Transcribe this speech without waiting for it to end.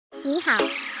你好，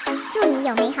祝你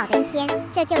有美好的一天。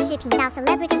这就是频道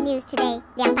Celebrity News Today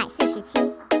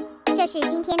 247。这是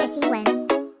今天的新闻。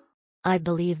I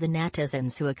believe the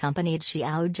netizens who accompanied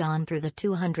Xiao Zhan through the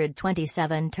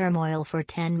 227 turmoil for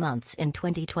 10 months in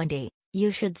 2020,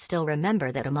 you should still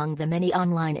remember that among the many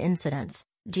online incidents,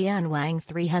 Jianwang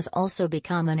 3 has also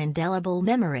become an indelible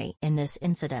memory. In this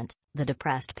incident, the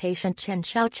depressed patient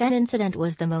Xiao Zhan incident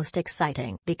was the most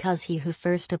exciting because he who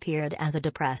first appeared as a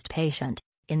depressed patient.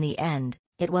 In the end,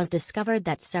 it was discovered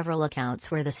that several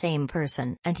accounts were the same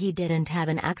person and he didn't have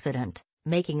an accident,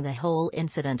 making the whole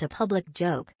incident a public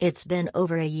joke. It's been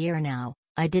over a year now.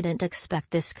 I didn't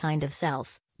expect this kind of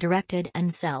self-directed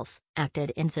and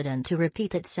self-acted incident to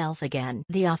repeat itself again.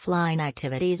 The offline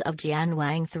activities of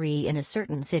Jianwang 3 in a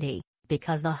certain city,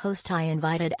 because the host I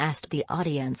invited asked the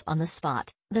audience on the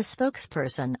spot. The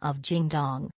spokesperson of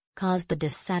Jingdong caused the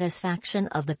dissatisfaction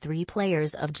of the three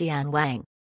players of Jianwang.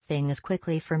 Things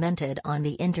quickly fermented on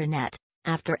the internet.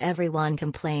 After everyone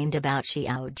complained about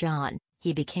Xiao Zhan,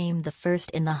 he became the first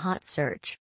in the hot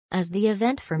search. As the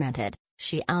event fermented,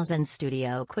 Xiao Zhan's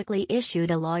studio quickly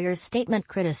issued a lawyer's statement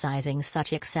criticizing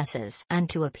such excesses and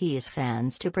to appease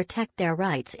fans to protect their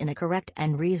rights in a correct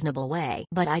and reasonable way.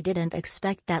 But I didn't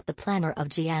expect that the planner of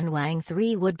Jianwang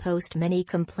 3 would post many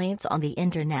complaints on the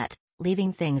internet,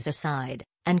 leaving things aside,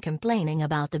 and complaining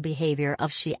about the behavior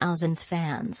of Xiao Zhan's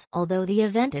fans. Although the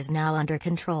event is now under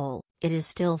control, it is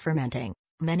still fermenting.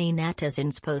 Many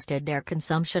netizens posted their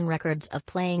consumption records of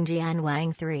playing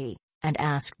Jianwang 3, and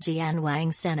asked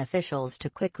Jianwang Sen officials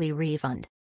to quickly refund.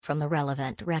 From the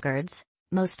relevant records,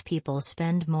 most people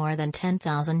spend more than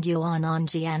 10,000 yuan on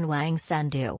Jianwang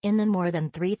Sandu. In the more than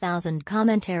 3,000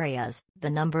 comment areas, the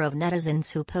number of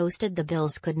netizens who posted the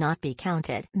bills could not be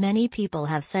counted. Many people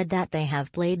have said that they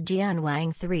have played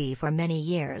Jianwang 3 for many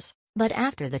years. But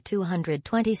after the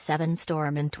 227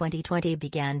 storm in 2020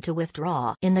 began to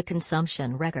withdraw in the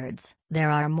consumption records, there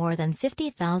are more than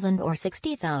 50,000 or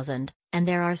 60,000, and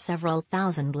there are several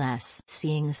thousand less.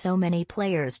 Seeing so many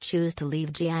players choose to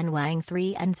leave Jianwang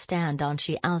 3 and stand on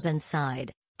Xiao Zhan's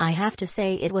side, I have to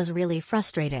say it was really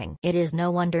frustrating. It is no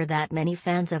wonder that many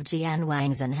fans of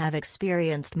Jianwang Zhan have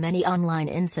experienced many online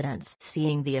incidents.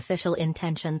 Seeing the official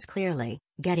intentions clearly,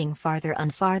 getting farther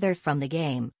and farther from the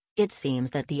game, it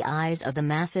seems that the eyes of the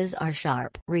masses are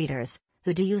sharp. Readers,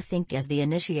 who do you think is the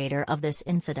initiator of this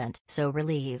incident? So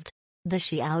relieved. The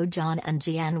Xiao Zhan and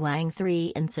Jianwang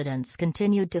 3 incidents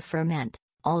continued to ferment.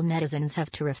 All netizens have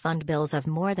to refund bills of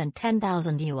more than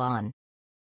 10,000 yuan.